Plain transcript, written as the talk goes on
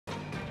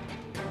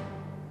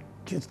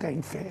Just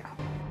ain't fair.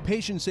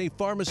 Patients say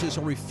pharmacists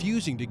are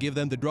refusing to give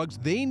them the drugs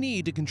they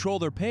need to control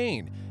their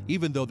pain,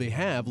 even though they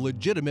have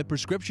legitimate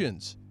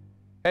prescriptions.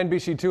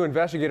 NBC2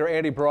 investigator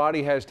Andy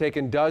Barati has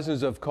taken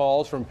dozens of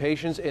calls from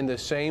patients in the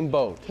same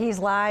boat. He's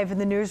live in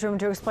the newsroom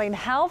to explain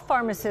how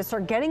pharmacists are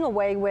getting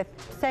away with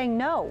saying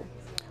no.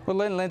 Well,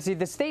 Lindsay,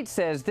 the state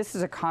says this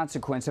is a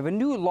consequence of a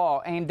new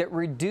law aimed at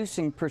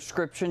reducing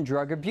prescription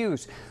drug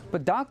abuse.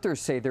 But doctors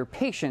say their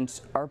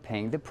patients are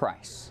paying the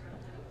price.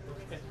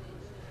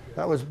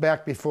 That was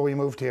back before we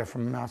moved here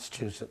from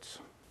Massachusetts.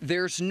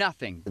 There's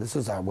nothing This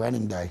is our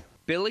wedding day.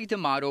 Billy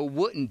D'Amato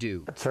wouldn't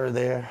do That's her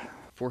there,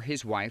 for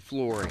his wife,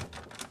 Lori,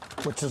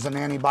 which is an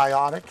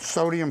antibiotic.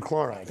 Sodium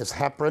chloride is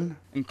heparin,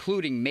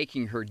 including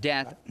making her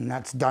death and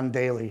that's done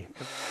daily.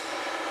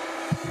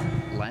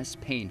 less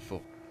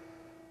painful.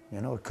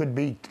 You know, it could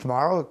be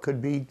tomorrow, it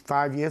could be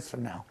 5 years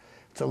from now.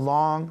 It's a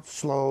long,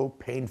 slow,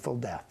 painful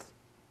death.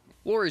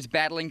 Lori's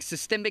battling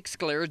systemic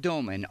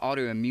scleroderma, an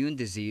autoimmune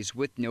disease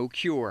with no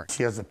cure.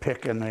 She has a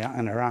pick in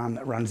her arm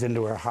that runs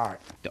into her heart.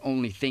 The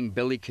only thing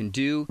Billy can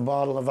do A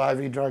bottle of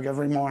IV drug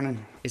every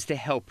morning. is to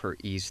help her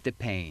ease the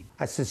pain.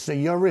 I said, so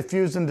you're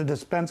refusing to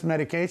dispense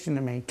medication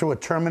to me, to a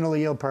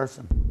terminally ill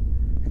person?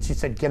 And she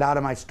said, get out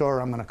of my store,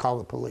 I'm gonna call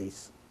the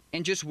police.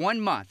 In just 1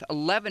 month,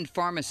 11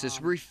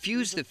 pharmacists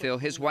refused to fill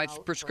his wife's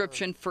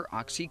prescription for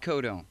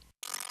oxycodone.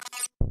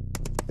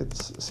 It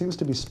seems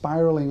to be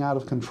spiraling out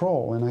of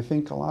control, and I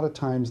think a lot of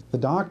times the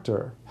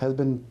doctor has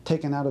been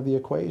taken out of the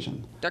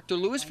equation. Dr.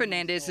 Luis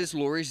Fernandez is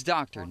Lori's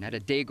doctor. Not a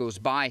day goes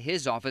by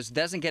his office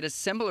doesn't get a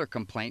similar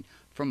complaint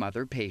from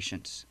other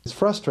patients. It's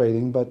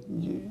frustrating, but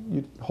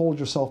you hold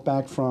yourself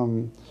back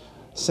from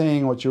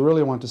saying what you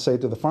really want to say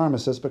to the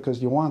pharmacist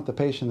because you want the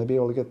patient to be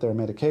able to get their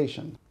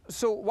medication.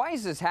 So why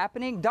is this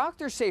happening?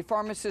 Doctors say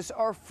pharmacists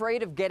are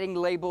afraid of getting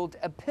labeled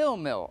a pill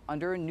mill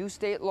under a new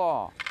state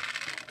law.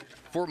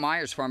 Fort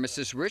Myers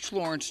pharmacist Rich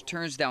Lawrence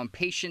turns down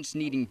patients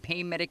needing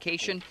pain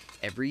medication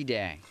every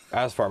day.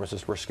 As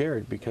pharmacists, we're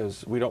scared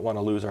because we don't want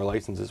to lose our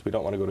licenses. We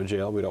don't want to go to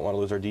jail. We don't want to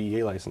lose our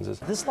DEA licenses.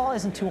 This law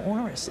isn't too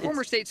onerous.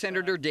 Former State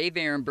Senator Dave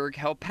Ehrenberg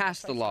helped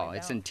pass the law.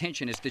 Its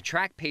intention is to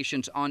track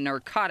patients on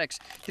narcotics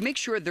to make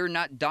sure they're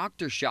not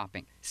doctor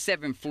shopping.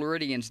 7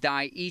 Floridians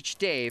die each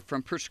day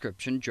from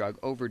prescription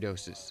drug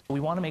overdoses. We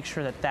want to make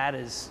sure that that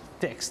is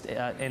fixed,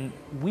 and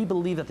we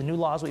believe that the new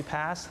laws we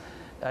pass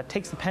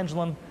takes the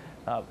pendulum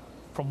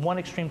from one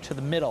extreme to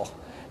the middle.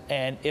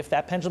 And if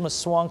that pendulum is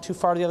swung too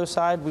far to the other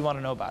side, we want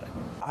to know about it.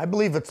 I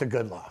believe it's a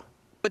good law.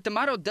 But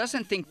D'Amato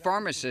doesn't think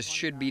pharmacists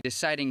should be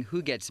deciding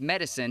who gets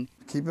medicine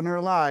Keeping her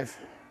alive.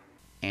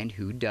 and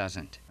who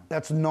doesn't.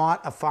 That's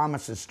not a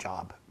pharmacist's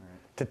job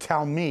to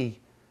tell me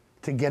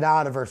to get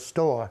out of her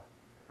store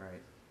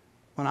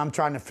when I'm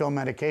trying to fill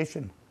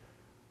medication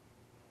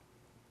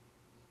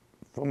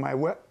for my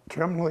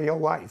terminally ill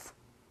wife.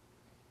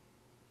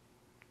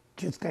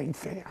 Just ain't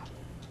fair.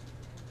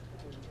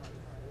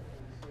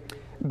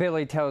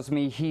 Billy tells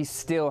me he's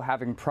still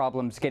having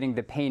problems getting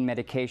the pain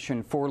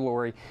medication for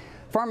Lori.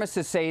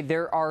 Pharmacists say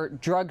there are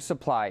drug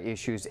supply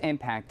issues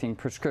impacting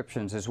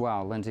prescriptions as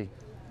well. Lindsay.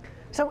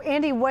 So,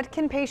 Andy, what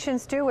can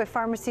patients do if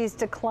pharmacies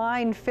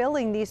decline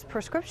filling these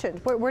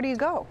prescriptions? Where do you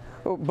go?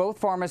 Well, both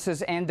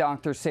pharmacists and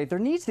doctors say there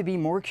needs to be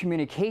more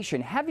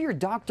communication. Have your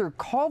doctor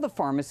call the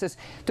pharmacist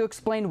to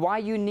explain why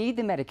you need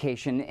the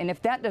medication. And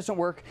if that doesn't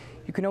work,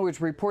 you can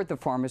always report the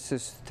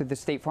pharmacist to the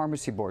State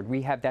Pharmacy Board.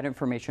 We have that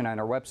information on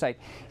our website,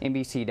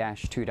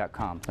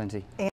 NBC-2.com. Lindsay.